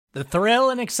The thrill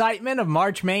and excitement of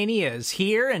March Mania is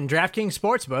here, and DraftKings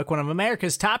Sportsbook, one of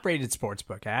America's top-rated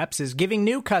sportsbook apps, is giving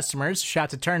new customers a shot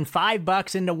to turn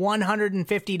 $5 into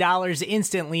 $150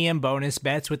 instantly in bonus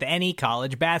bets with any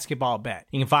college basketball bet.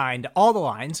 You can find all the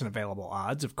lines and available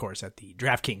odds, of course, at the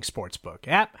DraftKings Sportsbook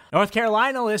app. North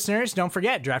Carolina listeners, don't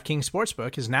forget, DraftKings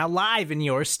Sportsbook is now live in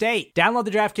your state. Download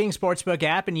the DraftKings Sportsbook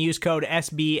app and use code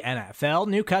SBNFL.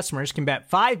 New customers can bet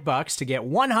 $5 to get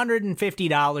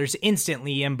 $150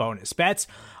 instantly in bonus bets,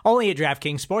 only at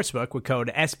DraftKings Sportsbook with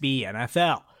code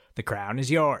SBNFL. The crown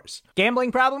is yours.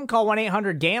 Gambling problem? Call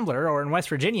 1-800-GAMBLER, or in West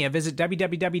Virginia, visit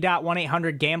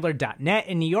www.1800gambler.net.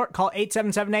 In New York, call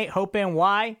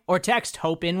 8778-HOPE-NY or text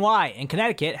HOPE-NY. In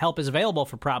Connecticut, help is available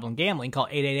for problem gambling. Call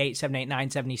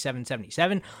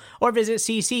 888-789-7777 or visit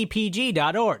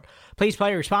ccpg.org. Please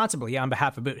play responsibly on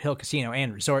behalf of Boot Hill Casino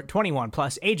and Resort. 21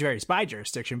 plus, age varies by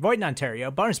jurisdiction. Void in Ontario.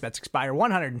 Bonus bets expire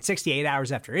 168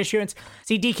 hours after issuance.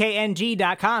 See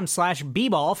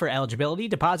dkng.com/bball for eligibility,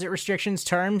 deposit restrictions,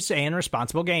 terms, and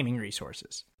responsible gaming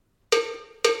resources.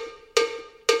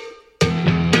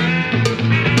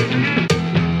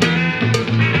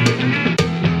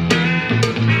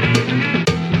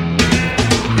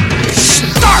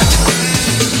 Start!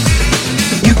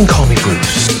 You can call me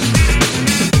Bruce.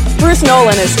 Bruce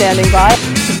Nolan is standing by.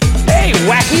 Hey,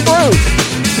 Wacky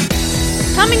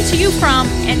Bruce! Coming to you from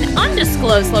an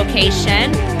undisclosed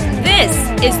location, this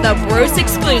is the Bruce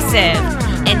Exclusive.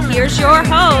 And here's your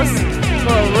host,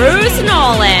 Bruce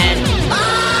Nolan.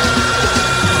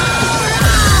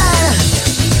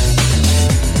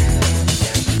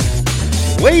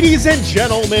 Ladies and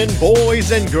gentlemen, boys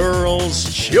and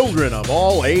girls, children of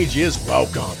all ages,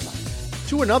 welcome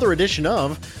to another edition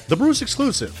of the Bruce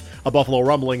Exclusive, a Buffalo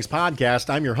Rumblings podcast.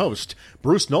 I'm your host,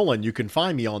 Bruce Nolan. You can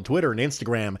find me on Twitter and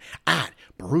Instagram at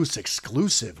Bruce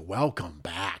Exclusive. Welcome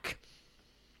back.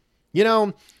 You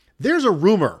know, there's a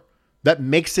rumor that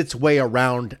makes its way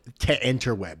around to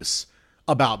interwebs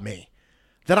about me,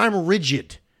 that I'm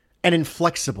rigid and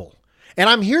inflexible. And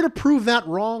I'm here to prove that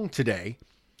wrong today,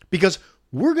 because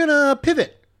we're going to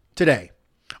pivot today.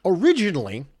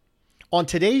 Originally, on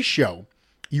today's show,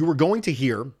 you were going to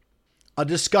hear a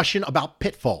discussion about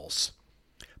pitfalls,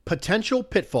 potential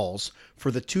pitfalls for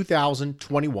the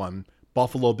 2021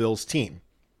 Buffalo Bills team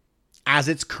as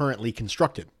it's currently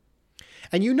constructed.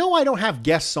 And you know I don't have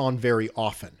guests on very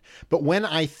often, but when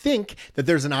I think that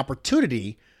there's an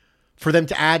opportunity for them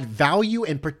to add value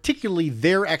and particularly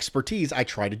their expertise, I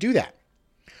try to do that.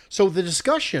 So the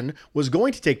discussion was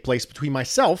going to take place between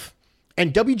myself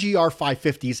and WGR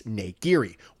 550's Nate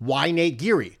Geary. Why Nate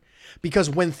Geary? Because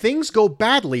when things go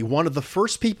badly, one of the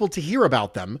first people to hear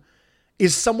about them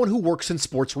is someone who works in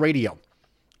sports radio.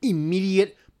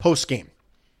 Immediate postgame.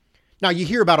 Now, you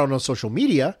hear about it on social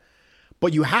media,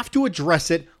 but you have to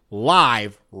address it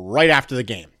live right after the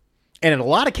game. And in a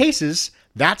lot of cases,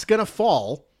 that's going to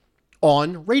fall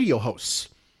on radio hosts.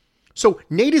 So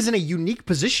Nate is in a unique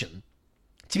position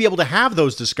to be able to have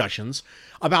those discussions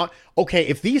about, okay,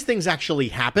 if these things actually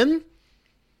happen,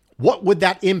 what would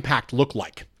that impact look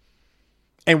like?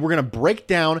 And we're going to break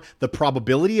down the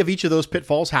probability of each of those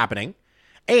pitfalls happening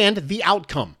and the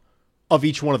outcome of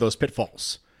each one of those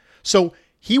pitfalls. So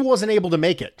he wasn't able to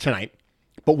make it tonight,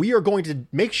 but we are going to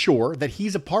make sure that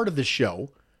he's a part of the show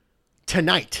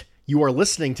tonight. You are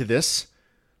listening to this,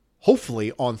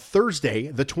 hopefully, on Thursday,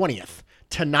 the 20th.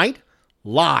 Tonight,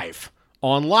 live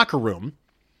on Locker Room,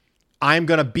 I'm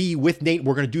going to be with Nate.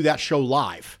 We're going to do that show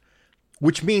live,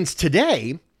 which means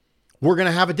today we're going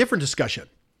to have a different discussion.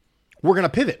 We're going to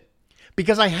pivot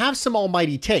because I have some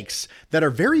almighty takes that are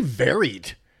very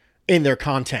varied in their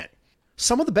content.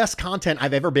 Some of the best content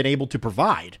I've ever been able to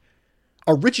provide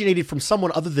originated from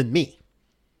someone other than me.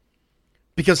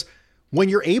 Because when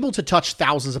you're able to touch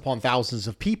thousands upon thousands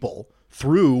of people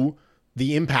through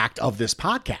the impact of this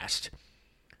podcast,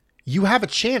 you have a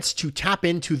chance to tap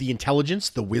into the intelligence,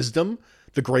 the wisdom,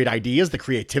 the great ideas, the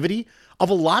creativity of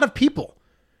a lot of people.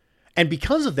 And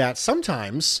because of that,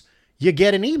 sometimes you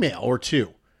get an email or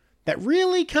two that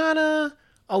really kind of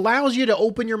allows you to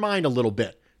open your mind a little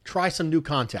bit, try some new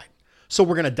content. So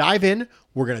we're going to dive in,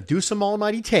 we're going to do some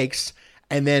almighty takes,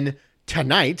 and then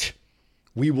tonight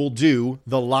we will do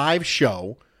the live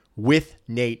show with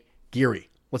Nate Geary.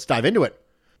 Let's dive into it.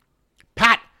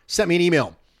 Pat sent me an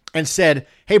email and said,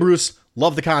 "Hey Bruce,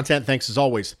 love the content, thanks as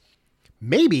always.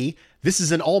 Maybe this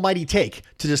is an almighty take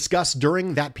to discuss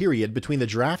during that period between the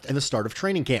draft and the start of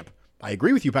training camp." I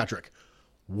agree with you, Patrick.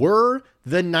 Were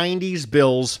the 90s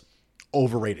Bills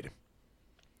overrated?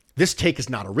 This take is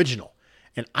not original,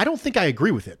 and I don't think I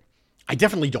agree with it. I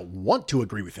definitely don't want to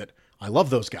agree with it. I love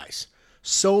those guys.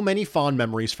 So many fond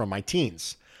memories from my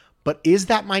teens. But is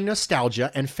that my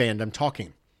nostalgia and fandom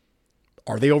talking?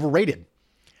 Are they overrated?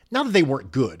 Not that they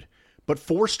weren't good, but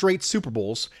 4 straight Super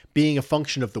Bowls being a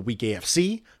function of the weak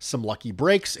AFC, some lucky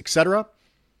breaks, etc.,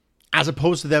 as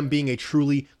opposed to them being a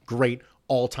truly great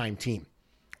all-time team.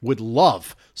 Would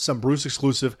love some Bruce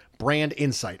exclusive brand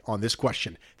insight on this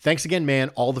question. Thanks again, man.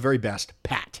 All the very best,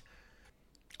 Pat.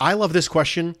 I love this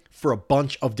question for a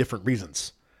bunch of different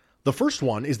reasons. The first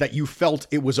one is that you felt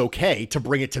it was okay to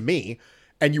bring it to me,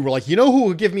 and you were like, you know who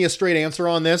would give me a straight answer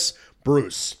on this?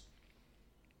 Bruce.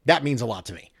 That means a lot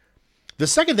to me. The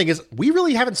second thing is we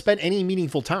really haven't spent any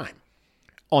meaningful time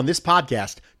on this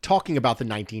podcast talking about the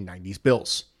 1990s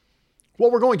Bills.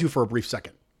 Well, we're going to for a brief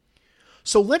second.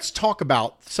 So let's talk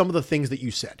about some of the things that you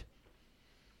said.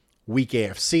 Weak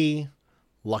AFC,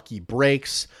 lucky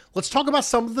breaks. Let's talk about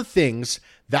some of the things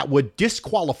that would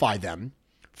disqualify them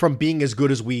from being as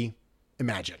good as we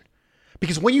imagine.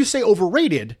 Because when you say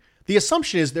overrated, the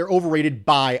assumption is they're overrated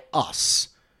by us.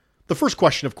 The first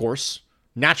question, of course,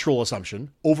 natural assumption,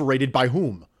 overrated by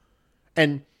whom?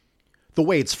 And the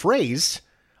way it's phrased,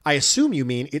 I assume you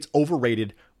mean it's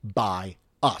overrated by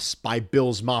us, by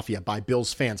Bills Mafia, by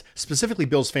Bills fans, specifically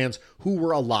Bills fans who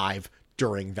were alive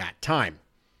during that time.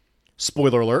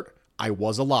 Spoiler alert, I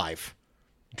was alive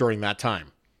during that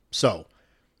time. So,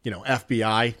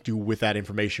 FBI, do with that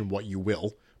information what you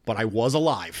will, but I was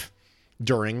alive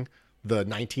during the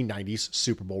 1990s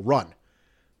Super Bowl run.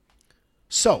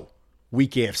 So,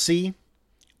 weak AFC,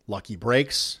 lucky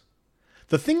breaks.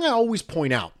 The thing I always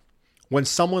point out when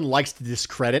someone likes to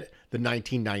discredit the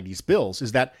 1990s Bills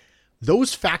is that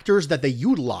those factors that they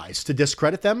utilize to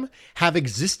discredit them have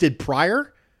existed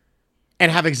prior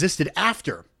and have existed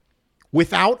after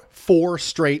without 4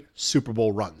 straight Super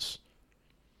Bowl runs.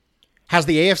 Has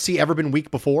the AFC ever been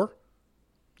weak before?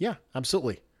 Yeah,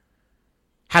 absolutely.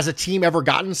 Has a team ever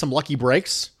gotten some lucky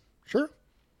breaks? Sure.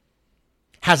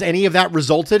 Has any of that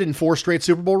resulted in 4 straight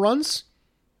Super Bowl runs?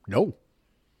 No.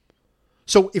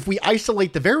 So if we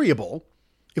isolate the variable,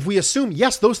 if we assume,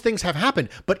 yes, those things have happened,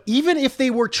 but even if they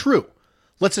were true,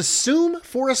 let's assume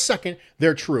for a second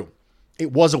they're true.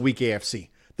 It was a weak AFC.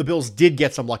 The Bills did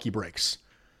get some lucky breaks.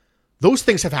 Those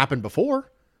things have happened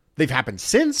before. They've happened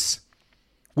since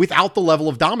without the level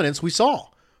of dominance we saw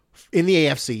in the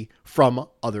AFC from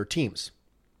other teams.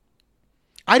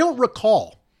 I don't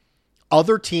recall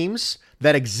other teams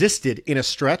that existed in a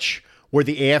stretch where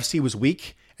the AFC was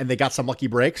weak and they got some lucky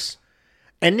breaks,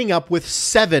 ending up with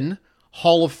 7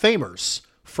 Hall of Famers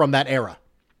from that era.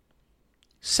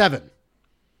 7.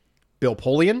 Bill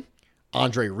Polian,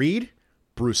 Andre Reed,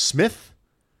 Bruce Smith,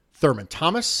 Thurman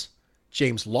Thomas,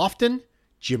 James Lofton,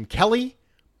 Jim Kelly,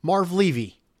 Marv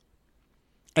Levy.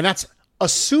 And that's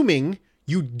assuming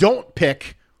you don't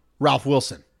pick Ralph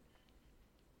Wilson.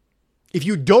 If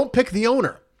you don't pick the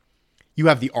owner, you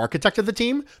have the architect of the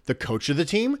team, the coach of the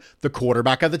team, the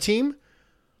quarterback of the team,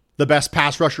 the best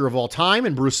pass rusher of all time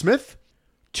in Bruce Smith,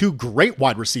 2 great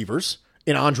wide receivers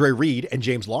in Andre Reed and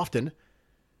James Lofton,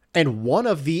 and one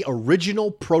of the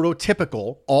original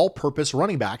prototypical all-purpose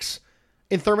running backs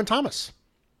in Thurman Thomas.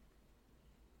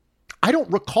 I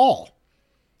don't recall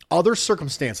other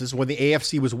circumstances when the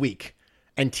AFC was weak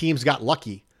and teams got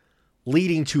lucky,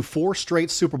 leading to 4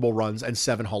 straight Super Bowl runs and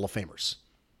 7 Hall of Famers.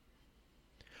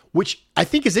 Which I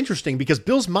think is interesting because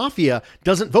Bills Mafia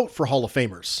doesn't vote for Hall of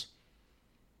Famers.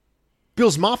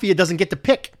 Bills Mafia doesn't get to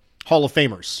pick Hall of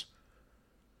Famers.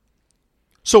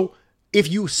 So if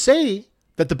you say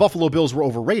that the Buffalo Bills were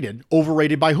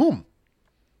overrated by whom?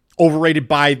 Overrated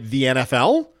by the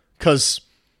NFL? Because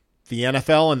the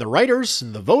NFL and the writers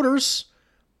and the voters,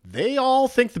 they all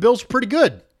think the Bills were pretty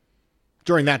good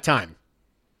during that time.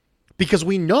 Because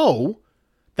we know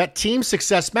that team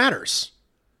success matters.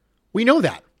 We know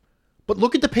that. But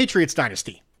look at the Patriots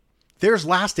dynasty. Theirs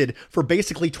lasted for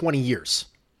basically 20 years.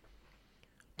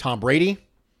 Tom Brady,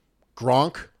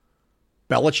 Gronk,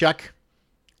 Belichick,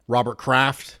 Robert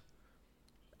Kraft,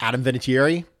 Adam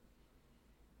Vinatieri,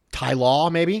 Ty Law,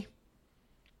 maybe.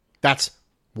 That's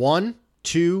 1,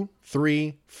 2,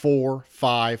 3, 4,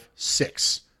 5,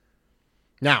 6.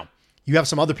 Now, you have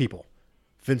some other people.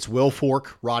 Vince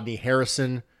Wilfork, Rodney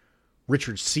Harrison,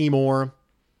 Richard Seymour.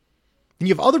 And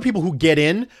you have other people who get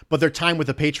in, but their time with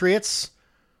the Patriots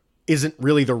isn't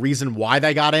really the reason why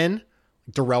they got in.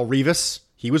 Darrelle Revis,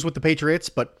 he was with the Patriots,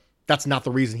 but that's not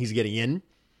the reason he's getting in.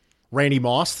 Randy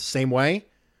Moss, the same way.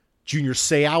 Junior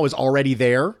Seau is already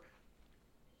there.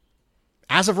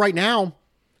 As of right now,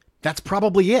 that's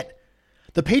probably it.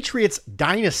 The Patriots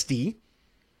dynasty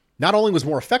not only was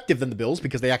more effective than the Bills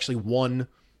because they actually won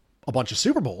a bunch of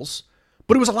Super Bowls,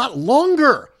 but it was a lot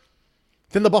longer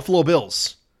than the Buffalo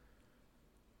Bills.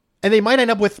 And they might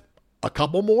end up with a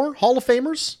couple more Hall of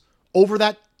Famers over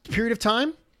that period of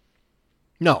time?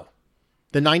 No.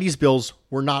 The 90s Bills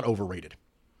were not overrated.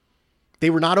 They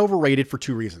were not overrated for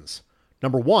two reasons.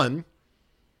 Number one,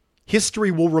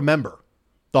 history will remember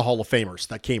the Hall of Famers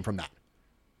that came from that.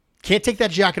 Can't take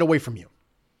that jacket away from you.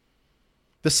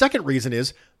 The second reason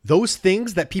is those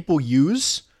things that people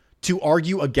use to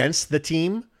argue against the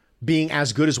team being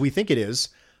as good as we think it is,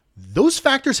 those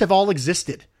factors have all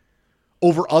existed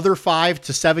over other 5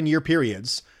 to 7 year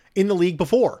periods in the league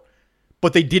before,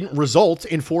 but they didn't result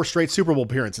in 4 straight Super Bowl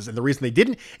appearances. And the reason they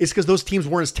didn't is because those teams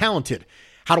weren't as talented.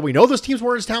 How do we know those teams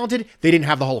weren't as talented? They didn't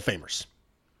have the Hall of Famers.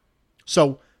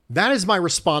 So that is my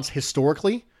response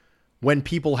historically when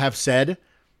people have said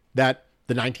that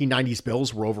the 1990s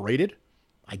Bills were overrated.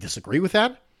 I disagree with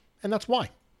that, and that's why.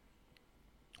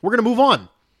 We're going to move on.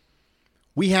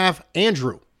 We have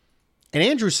Andrew. And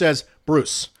Andrew says,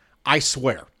 Bruce, I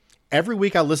swear, every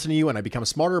week I listen to you and I become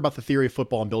smarter about the theory of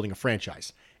football and building a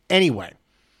franchise. Anyway,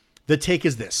 the take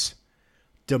is this.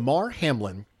 Damar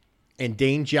Hamlin and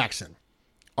Dane Jackson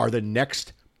are the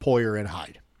next Poyer and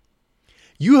Hyde.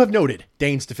 You have noted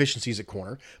Dane's deficiencies at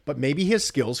corner, but maybe his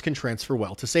skills can transfer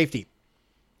well to safety.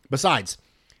 Besides,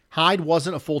 Hyde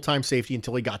wasn't a full-time safety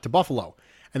until he got to Buffalo,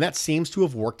 and that seems to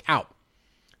have worked out.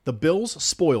 The Bills'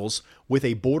 spoils with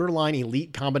a borderline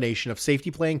elite combination of safety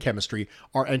play and chemistry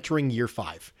are entering year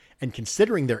 5, and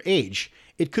considering their age,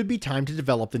 it could be time to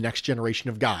develop the next generation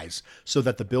of guys so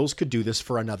that the Bills could do this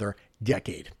for another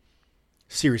decade.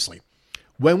 Seriously,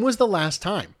 when was the last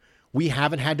time we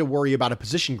haven't had to worry about a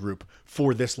position group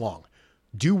for this long?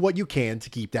 Do what you can to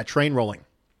keep that train rolling.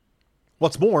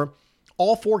 What's more,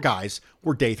 all 4 guys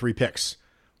were day 3 picks.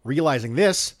 Realizing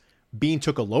this, Beane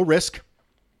took a low-risk,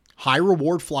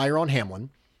 high-reward flyer on Hamlin,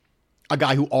 a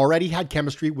guy who already had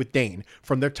chemistry with Dane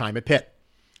from their time at Pitt.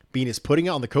 Beane is putting it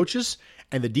on the coaches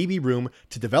and the DB room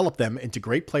to develop them into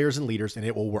great players and leaders, and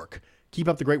it will work. Keep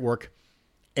up the great work,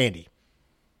 Andy.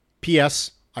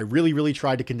 P.S. I really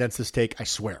tried to condense this take, I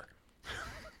swear.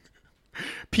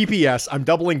 PPS, I'm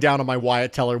doubling down on my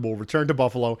Wyatt Teller will return to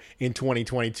Buffalo in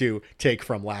 2022 take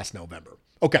from last November.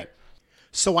 Okay,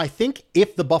 so I think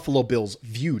if the Buffalo Bills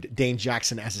viewed Dane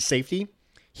Jackson as a safety,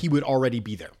 he would already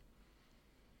be there.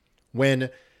 When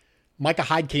Micah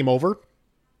Hyde came over,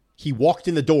 he walked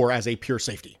in the door as a pure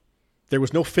safety. There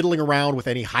was no fiddling around with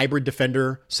any hybrid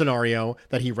defender scenario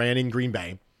that he ran in Green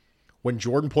Bay. When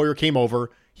Jordan Poyer came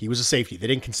over, he was a safety. They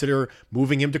didn't consider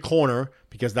moving him to corner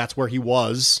because that's where he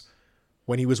was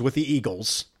when he was with the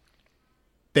Eagles.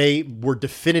 They were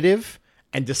definitive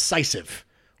and decisive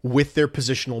with their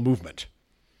positional movement.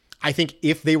 I think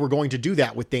if they were going to do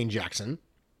that with Dane Jackson,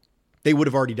 they would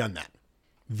have already done that.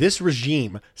 This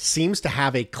regime seems to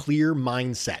have a clear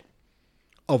mindset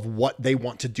of what they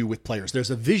want to do with players. There's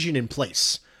a vision in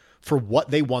place for what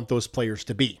they want those players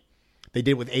to be. They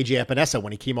did with AJ Epinesa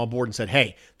when he came on board and said,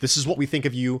 hey, this is what we think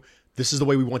of you. This is the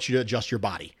way we want you to adjust your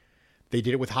body. They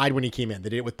did it with Hyde when he came in. They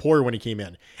did it with Poyer when he came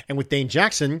in. And with Dane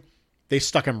Jackson, they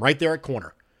stuck him right there at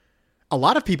corner. A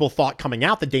lot of people thought coming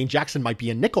out that Dane Jackson might be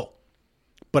a nickel.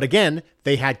 But again,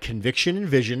 they had conviction and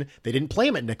vision. They didn't play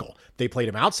him at nickel. They played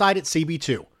him outside at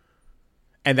CB2.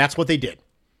 And that's what they did.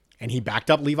 And he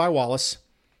backed up Levi Wallace.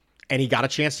 And he got a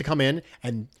chance to come in.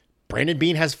 And Brandon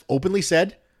Beane has openly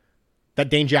said that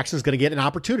Dane Jackson is going to get an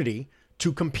opportunity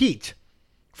to compete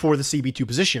for the CB2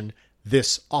 position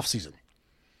this offseason.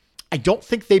 I don't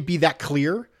think they'd be that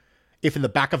clear if in the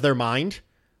back of their mind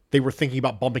they were thinking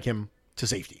about bumping him to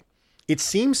safety. It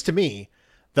seems to me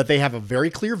that they have a very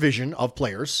clear vision of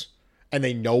players and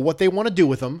they know what they want to do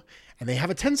with them and they have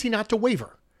a tendency not to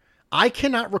waver. I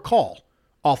cannot recall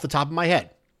off the top of my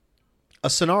head a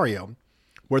scenario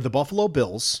where the Buffalo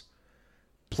Bills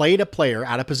played a player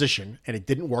out of position and it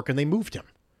didn't work and they moved him.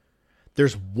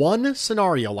 There's one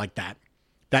scenario like that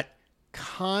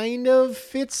kind of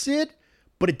fits it,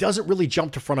 but it doesn't really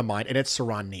jump to front of mind, and it's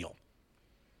Siran Neal.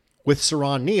 With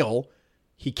Siran Neal,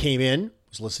 he came in,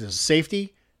 was listed as a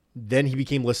safety, then he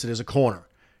became listed as a corner.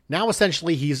 Now,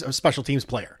 essentially, he's a special teams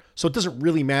player. So it doesn't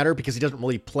really matter because he doesn't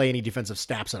really play any defensive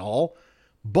snaps at all.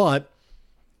 But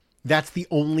that's the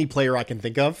only player I can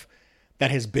think of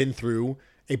that has been through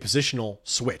a positional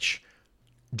switch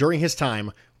during his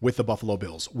time with the Buffalo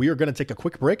Bills. We are going to take a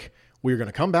quick break. We are going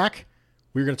to come back.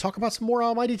 We're going to talk about some more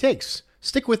Almighty Takes.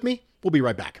 Stick with me. We'll be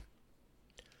right back.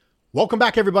 Welcome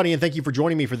back, everybody, and thank you for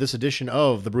joining me for this edition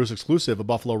of the Bruce Exclusive, a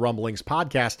Buffalo Rumblings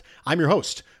podcast. I'm your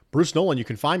host, Bruce Nolan. You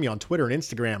can find me on Twitter and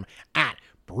Instagram at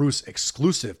Bruce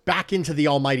Exclusive. Back into the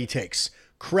Almighty Takes.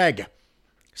 Craig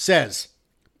says,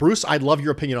 Bruce, I'd love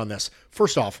your opinion on this.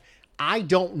 First off, I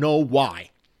don't know why,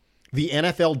 the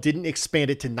NFL didn't expand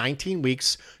it to 19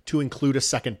 weeks to include a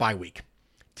second bye week.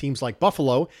 Teams like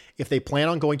Buffalo, if they plan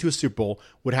on going to a Super Bowl,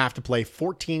 would have to play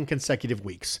 14 consecutive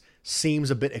weeks. Seems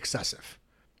a bit excessive.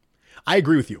 I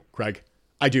agree with you, Craig.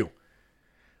 I do.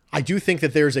 I do think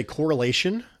that there's a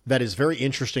correlation that is very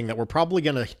interesting that we're probably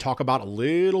going to talk about a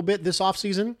little bit this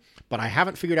offseason, but I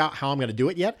haven't figured out how I'm going to do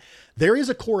it yet. There is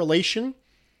a correlation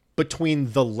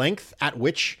between the length at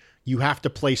which you have to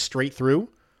play straight through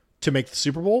to make the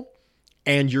Super Bowl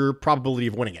and your probability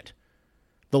of winning it.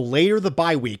 The later the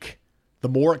bye week, the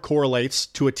more it correlates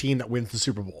to a team that wins the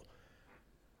Super Bowl.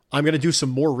 I'm going to do some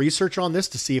more research on this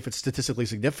to see if it's statistically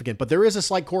significant, but there is a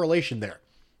slight correlation there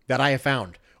that I have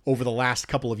found over the last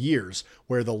couple of years,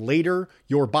 where the later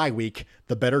your bye week,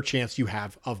 the better chance you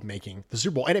have of making the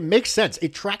Super Bowl. And it makes sense.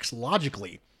 It tracks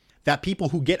logically that people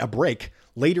who get a break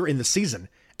later in the season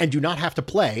and do not have to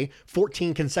play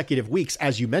 14 consecutive weeks,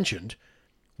 as you mentioned,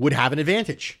 would have an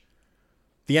advantage.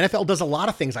 The NFL does a lot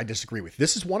of things I disagree with.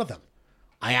 This is one of them.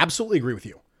 I absolutely agree with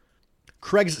you.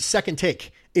 Craig's second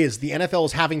take is the NFL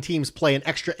is having teams play an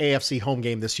extra AFC home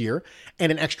game this year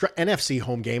and an extra NFC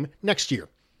home game next year.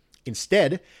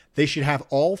 Instead, they should have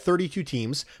all 32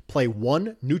 teams play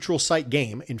one neutral site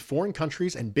game in foreign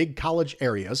countries and big college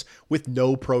areas with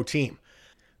no pro team.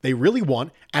 They really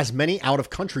want as many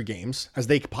out-of-country games as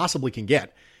they possibly can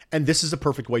get, and this is a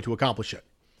perfect way to accomplish it.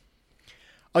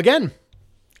 Again,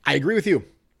 I agree with you.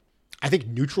 I think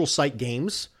neutral site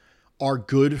games are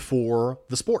good for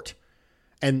the sport,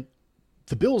 and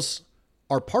the Bills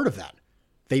are part of that.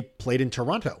 They played in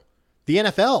Toronto. The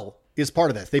NFL is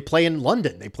part of this. They play in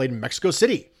London. They played in Mexico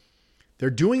City. They're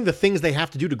doing the things they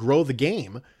have to do to grow the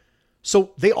game.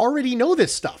 So they already know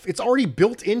this stuff. It's already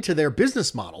built into their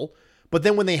business model. But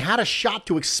then when they had a shot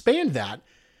to expand that,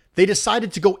 they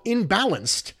decided to go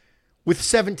imbalanced with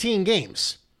 17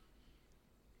 games.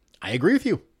 I agree with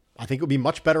you. I think it would be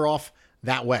much better off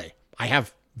that way. I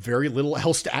have very little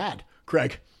else to add,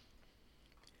 Craig.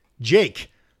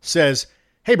 Jake says,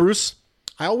 "Hey, Bruce.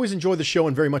 I always enjoy the show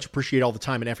and very much appreciate all the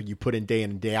time and effort you put in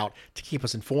and day out to keep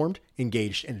us informed,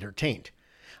 engaged, and entertained.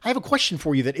 I have a question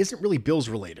for you that isn't really Bills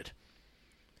related.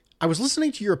 I was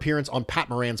listening to your appearance on Pat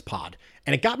Moran's pod,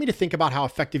 and it got me to think about how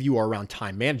effective you are around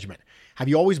time management. Have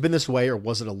you always been this way, or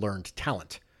was it a learned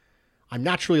talent? I'm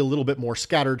naturally a little bit more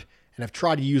scattered and have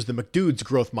tried to use the McDude's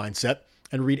growth mindset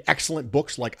and read excellent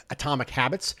books like Atomic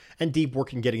Habits and Deep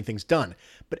Work in Getting Things Done.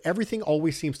 But everything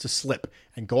always seems to slip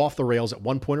and go off the rails at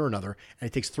one point or another, and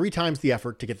it takes 3 times the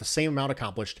effort to get the same amount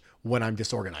accomplished when I'm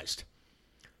disorganized.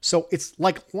 So it's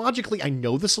like logically I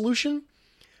know the solution,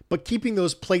 but keeping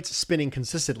those plates spinning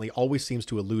consistently always seems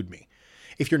to elude me.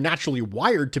 If you're naturally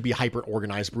wired to be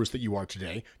hyper-organized, Bruce, that you are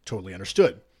today, totally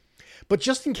understood. But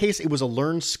just in case it was a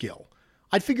learned skill,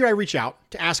 I'd figure I'd reach out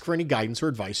to ask for any guidance or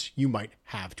advice you might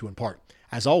have to impart.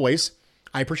 As always,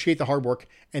 I appreciate the hard work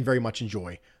and very much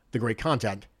enjoy the great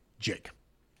content, Jake."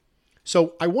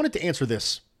 So I wanted to answer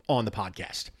this on the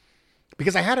podcast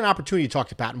because I had an opportunity to talk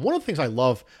to Pat. And one of the things I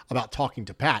love about talking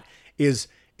to Pat is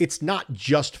it's not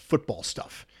just football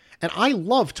stuff. And I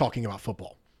love talking about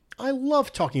football.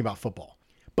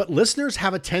 But listeners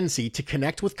have a tendency to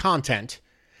connect with content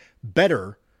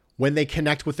better when they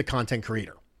connect with the content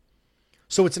creator.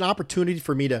 So it's an opportunity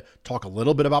for me to talk a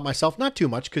little bit about myself, not too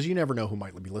much because you never know who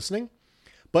might be listening,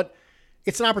 but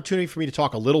it's an opportunity for me to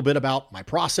talk a little bit about my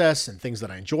process and things that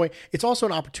I enjoy. It's also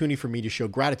an opportunity for me to show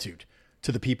gratitude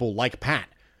to the people like Pat,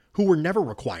 who were never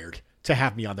required to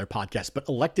have me on their podcast, but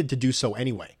elected to do so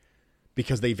anyway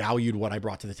because they valued what I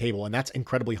brought to the table. And that's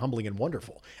incredibly humbling and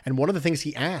wonderful. And one of the things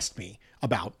he asked me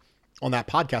about on that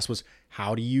podcast was,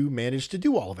 how do you manage to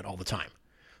do all of it all the time?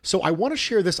 So I want to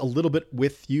share this a little bit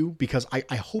with you because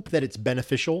I hope that it's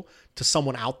beneficial to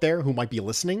someone out there who might be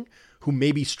listening, who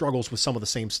maybe struggles with some of the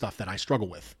same stuff that I struggle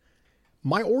with.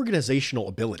 My organizational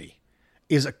ability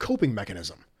is a coping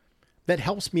mechanism that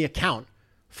helps me account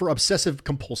for obsessive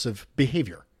compulsive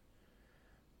behavior.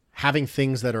 Having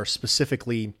things that are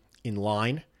specifically in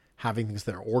line, having things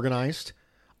that are organized,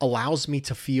 allows me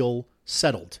to feel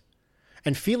settled.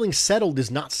 And feeling settled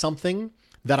is not something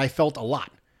that I felt a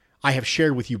lot. I have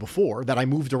shared with you before that I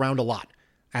moved around a lot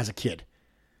as a kid,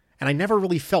 and I never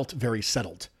really felt very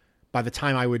settled. By the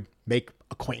time I would make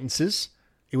acquaintances,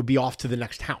 it would be off to the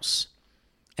next house.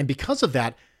 And because of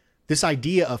that, this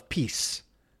idea of peace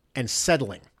and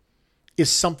settling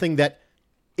is something that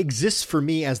exists for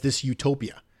me as this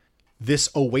utopia, this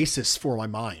oasis for my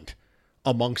mind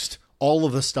amongst all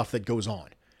of the stuff that goes on.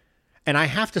 And I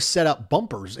have to set up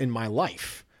bumpers in my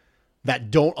life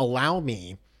that don't allow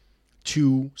me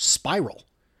to spiral.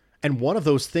 And one of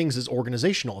those things is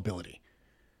organizational ability.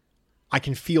 I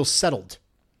can feel settled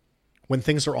when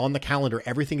things are on the calendar,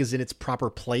 everything is in its proper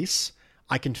place,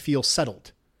 I can feel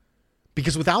settled.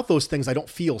 Because without those things, I don't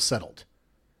feel settled.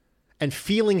 And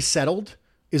feeling settled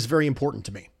is very important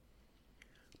to me.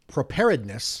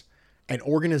 Preparedness and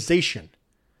organization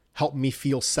help me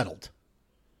feel settled.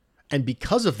 And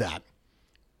because of that,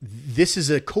 this is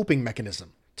a coping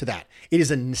mechanism to that. It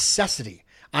is a necessity.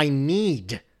 I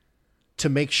need to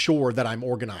make sure that I'm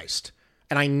organized.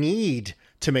 And I need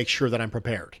to make sure that I'm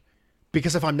prepared.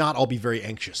 Because if I'm not, I'll be very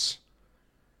anxious.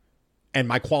 And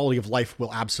my quality of life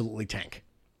will absolutely tank.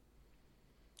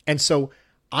 And so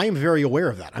I am very aware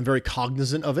of that. I'm very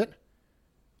cognizant of it.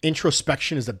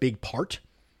 Introspection is a big part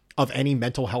of any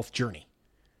mental health journey.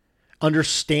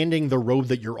 Understanding the road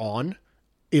that you're on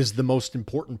is the most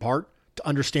important part to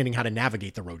understanding how to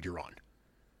navigate the road you're on.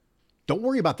 Don't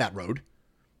worry about that road.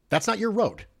 That's not your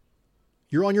road.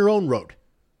 You're on your own road.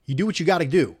 You do what you got to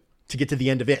do to get to the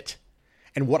end of it.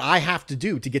 And what I have to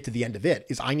do to get to the end of it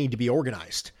is I need to be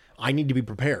organized. I need to be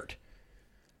prepared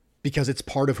because it's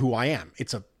part of who I am.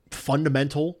 It's a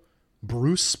fundamental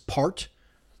Bruce part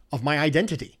of my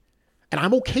identity. And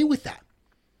I'm okay with that.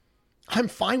 I'm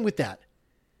fine with that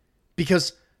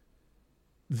because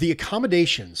the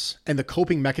accommodations and the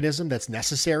coping mechanism that's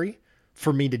necessary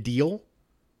for me to deal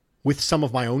with some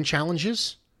of my own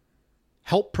challenges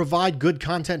help provide good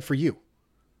content for you.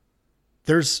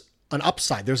 There's an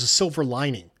upside. There's a silver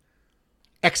lining,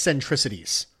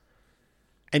 eccentricities.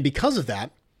 And because of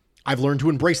that, I've learned to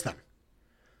embrace them.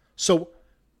 So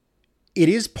it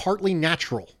is partly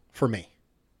natural for me.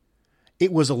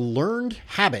 It was a learned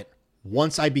habit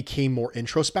once I became more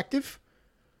introspective,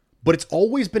 but it's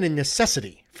always been a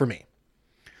necessity for me.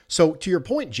 So to your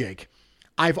point, Jake,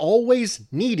 I've always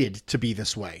needed to be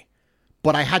this way,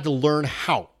 but I had to learn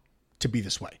how to be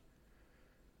this way.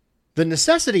 The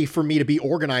necessity for me to be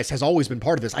organized has always been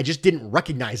part of this. I just didn't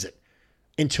recognize it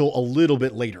until a little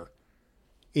bit later,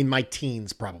 in my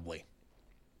teens probably.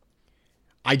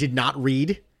 I did not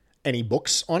read any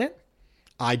books on it.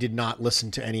 I did not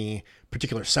listen to any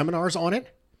particular seminars on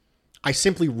it. I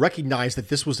simply recognized that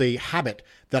this was a habit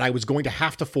that I was going to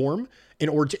have to form in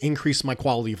order to increase my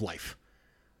quality of life.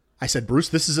 I said, Bruce,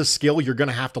 this is a skill you're going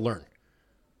to have to learn.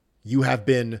 You have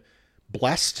been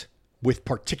blessed with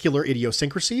particular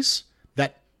idiosyncrasies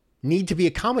that need to be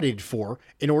accommodated for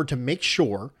in order to make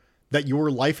sure that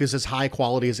your life is as high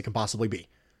quality as it can possibly be.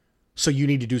 So you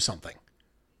need to do something.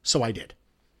 So I did.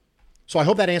 So I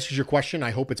hope that answers your question. I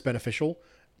hope it's beneficial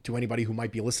to anybody who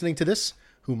might be listening to this,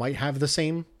 who might have the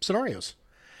same scenarios.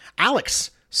 Alex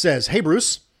says, hey,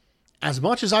 Bruce, as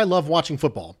much as I love watching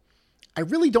football, I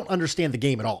really don't understand the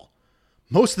game at all.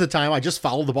 Most of the time, I just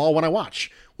follow the ball when I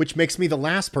watch, which makes me the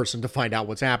last person to find out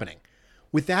what's happening.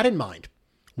 With that in mind,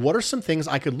 what are some things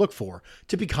I could look for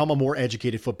to become a more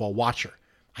educated football watcher?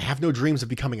 I have no dreams of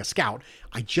becoming a scout.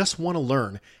 I just want to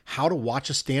learn how to watch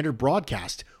a standard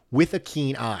broadcast with a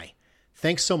keen eye.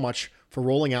 Thanks so much for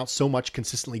rolling out so much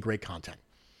consistently great content.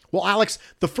 Well, Alex,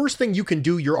 the first thing you can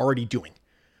do, you're already doing,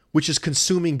 which is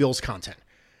consuming Bill's content.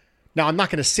 Now, I'm not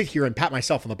going to sit here and pat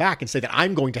myself on the back and say that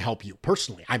I'm going to help you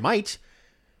personally. I might,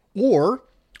 or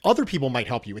other people might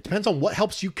help you. It depends on what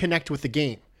helps you connect with the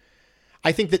game.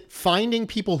 I think that finding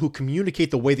people who communicate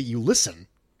the way that you listen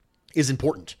is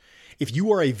important. If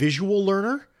you are a visual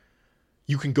learner,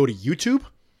 you can go to YouTube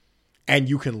and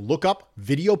you can look up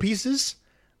video pieces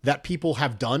that people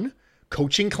have done.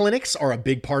 Coaching clinics are a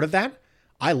big part of that.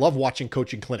 I love watching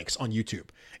coaching clinics on YouTube.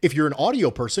 If you're an audio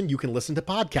person, you can listen to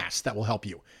podcasts that will help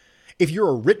you. If you're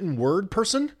a written word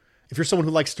person, if you're someone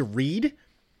who likes to read,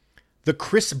 the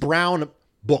Chris Brown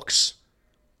books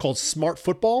called Smart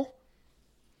Football,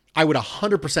 I would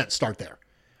 100% start there.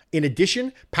 In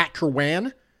addition, Pat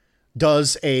Kerwan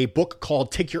does a book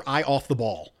called Take Your Eye Off the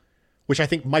Ball, which I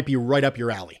think might be right up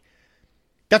your alley.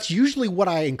 That's usually what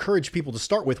I encourage people to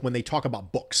start with when they talk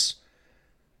about books.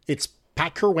 It's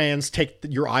Pat Kerwan's Take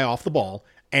Your Eye Off the Ball,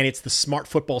 and it's the Smart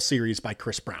Football series by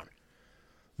Chris Brown.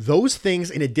 Those things,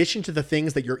 in addition to the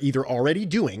things that you're either already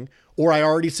doing or I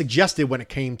already suggested when it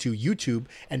came to YouTube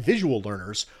and visual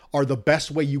learners, are the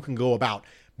best way you can go about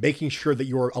making sure that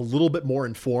you're a little bit more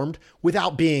informed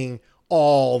without being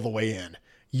all the way in.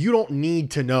 You don't need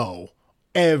to know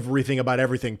everything about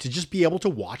everything to just be able to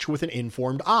watch with an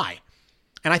informed eye.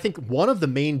 And I think one of the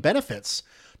main benefits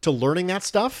to learning that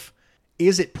stuff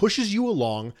is it pushes you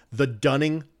along the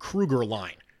Dunning-Kruger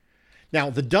line.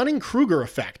 Now, the Dunning-Kruger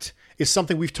effect is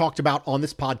something we've talked about on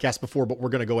this podcast before, but we're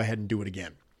going to go ahead and do it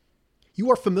again.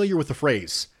 You are familiar with the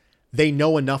phrase, they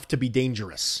know enough to be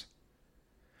dangerous.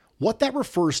 What that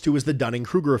refers to is the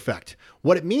Dunning-Kruger effect.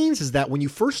 What it means is that when you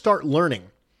first start learning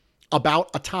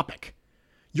about a topic,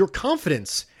 your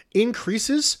confidence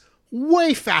increases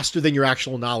way faster than your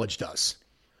actual knowledge does.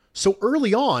 So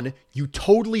early on, you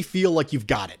totally feel like you've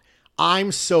got it.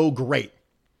 I'm so great.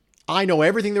 I know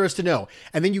everything there is to know.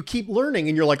 And then you keep learning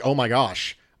and you're like, oh my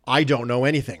gosh, I don't know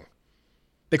anything.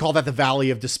 They call that the valley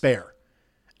of despair.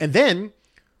 And then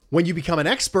when you become an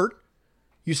expert,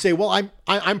 you say, well,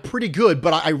 I'm pretty good,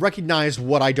 but I recognize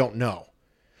what I don't know.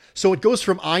 So it goes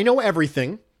from I know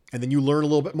everything, and then you learn a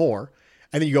little bit more,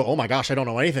 and then you go, oh my gosh, I don't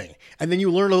know anything. And then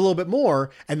you learn a little bit more,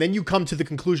 and then you come to the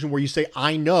conclusion where you say,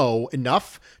 I know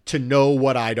enough to know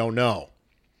what I don't know.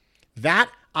 That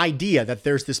idea that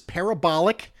there's this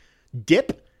parabolic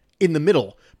dip in the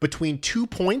middle between 2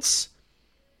 points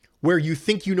where you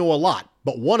think you know a lot,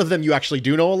 but one of them you actually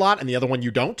do know a lot and the other one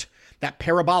you don't. That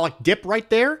parabolic dip right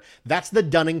there, that's the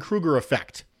Dunning-Kruger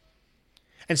effect.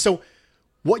 And so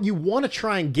what you want to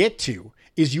try and get to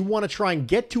is you want to try and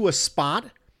get to a spot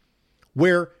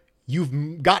where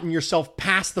you've gotten yourself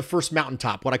past the first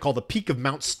mountaintop, what I call the peak of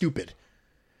Mount Stupid.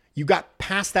 You got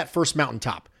past that first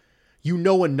mountaintop. You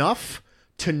know enough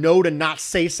to know to not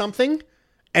say something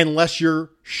unless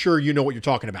you're sure you know what you're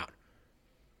talking about.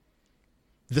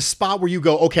 The spot where you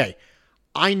go, okay,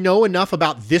 I know enough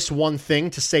about this one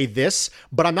thing to say this,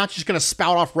 but I'm not just going to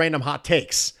spout off random hot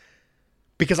takes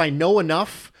because I know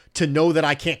enough to know that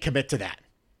I can't commit to that.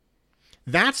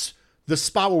 That's the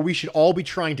spot where we should all be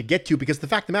trying to get to, because the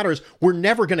fact of the matter is we're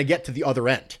never going to get to the other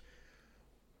end.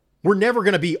 We're never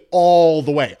going to be all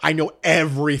the way. I know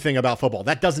everything about football.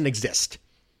 That doesn't exist.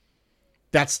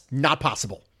 That's not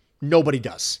possible. Nobody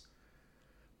does.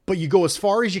 But you go as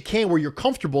far as you can where you're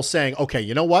comfortable saying, okay,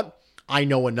 you know what? I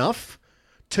know enough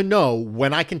to know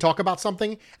when I can talk about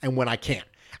something and when I can't.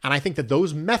 And I think that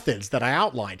those methods that I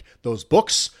outlined, those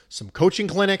books, some coaching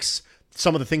clinics,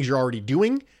 some of the things you're already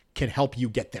doing can help you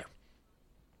get there.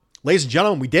 Ladies and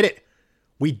gentlemen, we did it.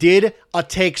 We did a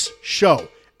takes show,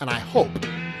 and I hope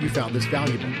you found this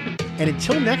valuable. And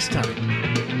until next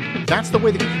time, that's the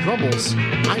way the cookie crumbles.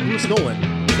 I'm Bruce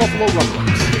Nolan, Buffalo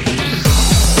Rumblings.